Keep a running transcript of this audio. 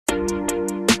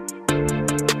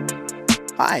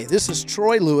Hi, this is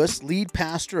Troy Lewis, lead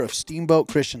pastor of Steamboat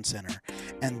Christian Center,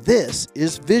 and this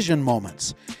is Vision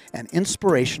Moments, an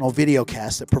inspirational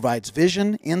videocast that provides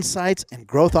vision, insights, and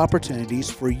growth opportunities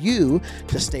for you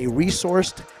to stay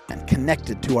resourced and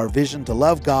connected to our vision to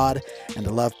love God and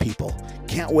to love people.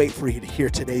 Can't wait for you to hear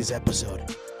today's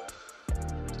episode.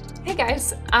 Hey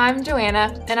guys, I'm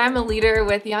Joanna, and I'm a leader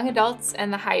with Young Adults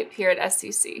and the Hype here at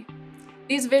SCC.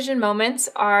 These Vision Moments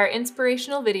are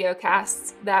inspirational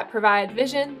videocasts that provide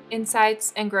vision,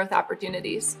 insights, and growth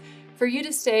opportunities for you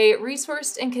to stay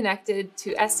resourced and connected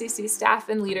to SCC staff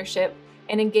and leadership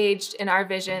and engaged in our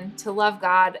vision to love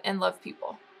God and love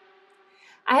people.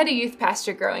 I had a youth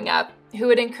pastor growing up who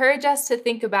would encourage us to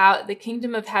think about the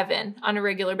kingdom of heaven on a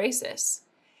regular basis.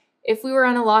 If we were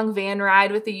on a long van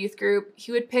ride with the youth group,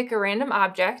 he would pick a random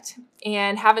object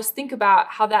and have us think about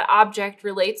how that object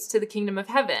relates to the kingdom of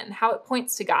heaven, how it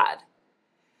points to God.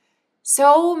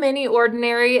 So many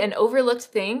ordinary and overlooked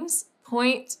things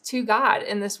point to God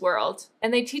in this world,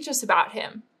 and they teach us about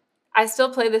him. I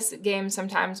still play this game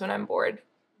sometimes when I'm bored.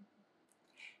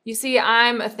 You see,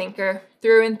 I'm a thinker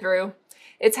through and through.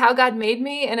 It's how God made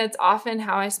me, and it's often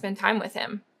how I spend time with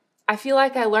him. I feel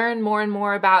like I learn more and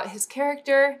more about his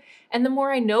character, and the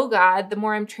more I know God, the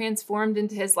more I'm transformed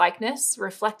into his likeness,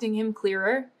 reflecting him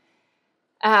clearer.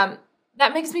 That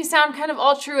makes me sound kind of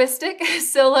altruistic,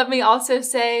 so let me also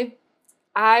say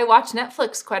I watch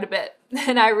Netflix quite a bit,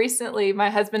 and my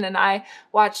husband and I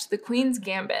watched The Queen's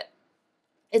Gambit.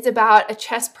 It's about a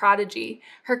chess prodigy,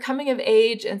 her coming of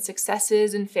age and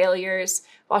successes and failures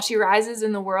while she rises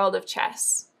in the world of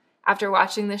chess. After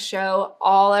watching this show,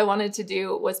 all I wanted to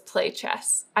do was play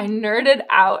chess. I nerded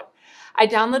out. I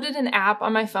downloaded an app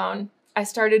on my phone. I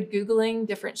started Googling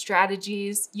different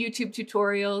strategies, YouTube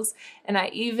tutorials, and I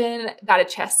even got a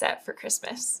chess set for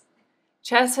Christmas.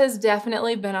 Chess has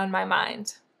definitely been on my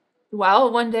mind.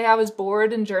 Well, one day I was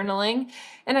bored and journaling,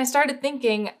 and I started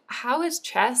thinking, how is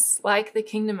chess like the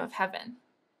kingdom of heaven?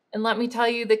 And let me tell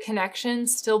you, the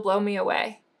connections still blow me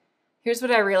away. Here's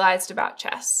what I realized about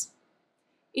chess.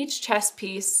 Each chess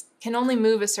piece can only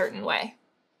move a certain way.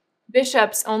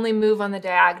 Bishops only move on the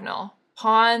diagonal.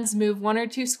 Pawns move one or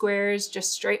two squares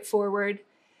just straight forward.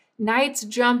 Knights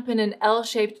jump in an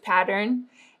L-shaped pattern.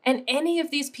 And any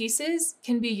of these pieces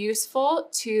can be useful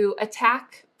to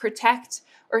attack, protect,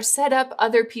 or set up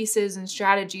other pieces and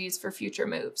strategies for future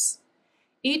moves.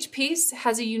 Each piece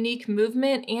has a unique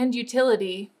movement and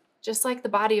utility, just like the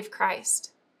body of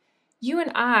Christ. You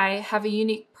and I have a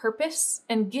unique purpose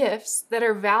and gifts that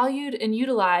are valued and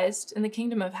utilized in the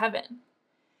kingdom of heaven.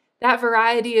 That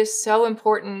variety is so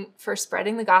important for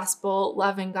spreading the gospel,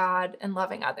 loving God, and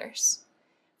loving others.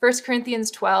 1 Corinthians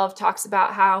 12 talks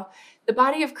about how the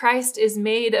body of Christ is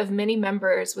made of many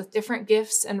members with different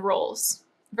gifts and roles.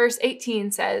 Verse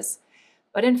 18 says,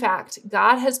 "But in fact,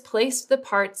 God has placed the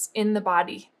parts in the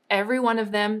body, every one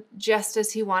of them just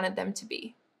as he wanted them to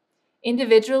be."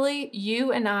 Individually,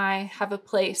 you and I have a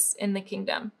place in the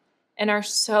kingdom and are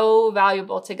so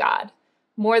valuable to God,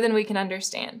 more than we can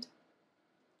understand.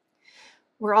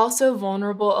 We're also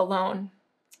vulnerable alone.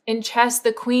 In chess,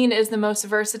 the queen is the most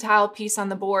versatile piece on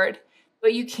the board,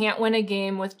 but you can't win a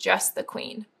game with just the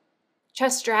queen.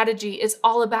 Chess strategy is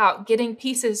all about getting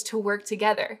pieces to work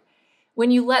together.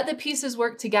 When you let the pieces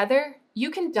work together,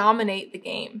 you can dominate the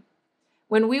game.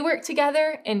 When we work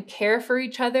together and care for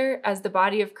each other as the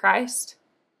body of Christ,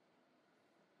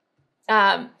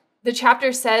 the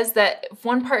chapter says that if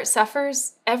one part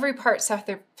suffers, every part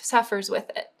suffers with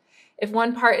it. If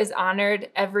one part is honored,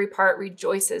 every part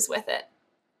rejoices with it.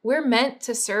 We're meant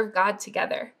to serve God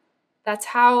together. That's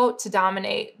how to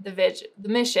dominate the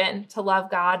mission to love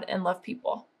God and love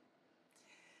people.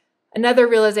 Another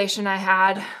realization I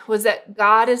had was that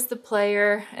God is the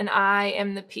player and I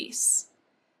am the piece.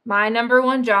 My number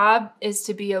one job is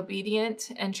to be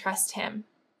obedient and trust him.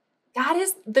 God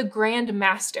is the grand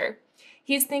master.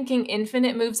 He's thinking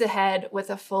infinite moves ahead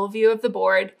with a full view of the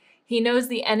board. He knows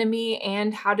the enemy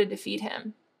and how to defeat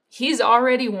him. He's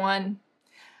already won.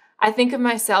 I think of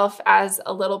myself as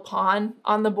a little pawn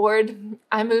on the board.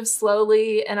 I move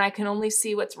slowly and I can only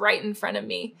see what's right in front of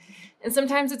me. And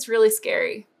sometimes it's really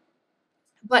scary.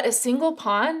 But a single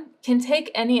pawn can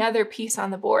take any other piece on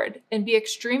the board and be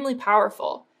extremely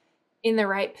powerful in the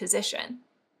right position.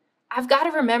 I've got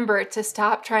to remember to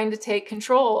stop trying to take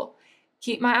control,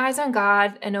 keep my eyes on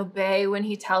God, and obey when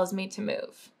he tells me to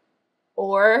move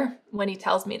or when he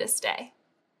tells me to stay.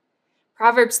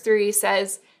 Proverbs 3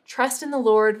 says, "Trust in the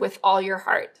Lord with all your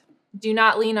heart. Do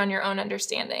not lean on your own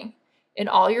understanding. In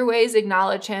all your ways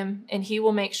acknowledge him, and he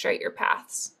will make straight your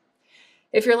paths."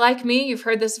 If you're like me, you've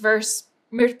heard this verse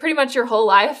pretty much your whole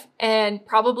life and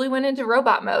probably went into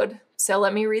robot mode. So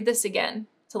let me read this again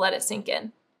to let it sink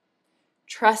in.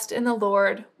 Trust in the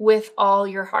Lord with all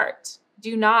your heart.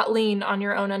 Do not lean on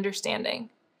your own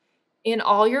understanding. In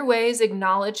all your ways,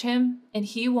 acknowledge him, and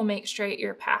he will make straight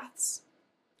your paths.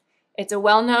 It's a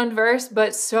well-known verse,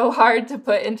 but so hard to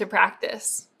put into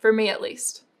practice, for me at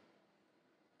least.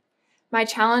 My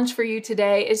challenge for you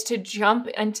today is to jump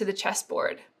into the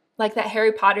chessboard, like that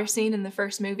Harry Potter scene in the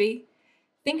first movie.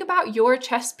 Think about your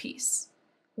chess piece.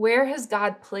 Where has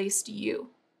God placed you?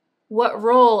 What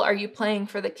role are you playing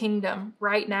for the kingdom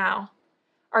right now?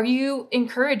 Are you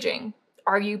encouraging?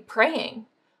 Are you praying?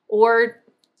 Or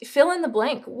fill in the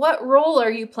blank. What role are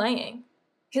you playing?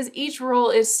 Because each role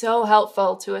is so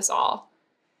helpful to us all.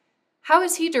 How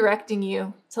is he directing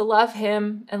you to love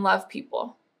him and love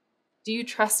people? Do you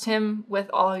trust him with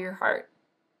all your heart?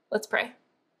 Let's pray.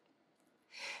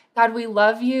 God, we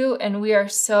love you and we are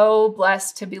so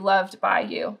blessed to be loved by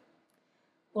you.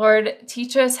 Lord,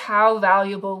 teach us how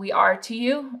valuable we are to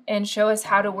you and show us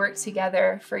how to work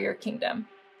together for your kingdom.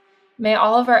 May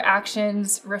all of our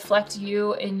actions reflect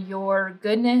you in your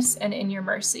goodness and in your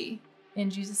mercy. In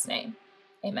Jesus' name,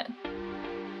 amen.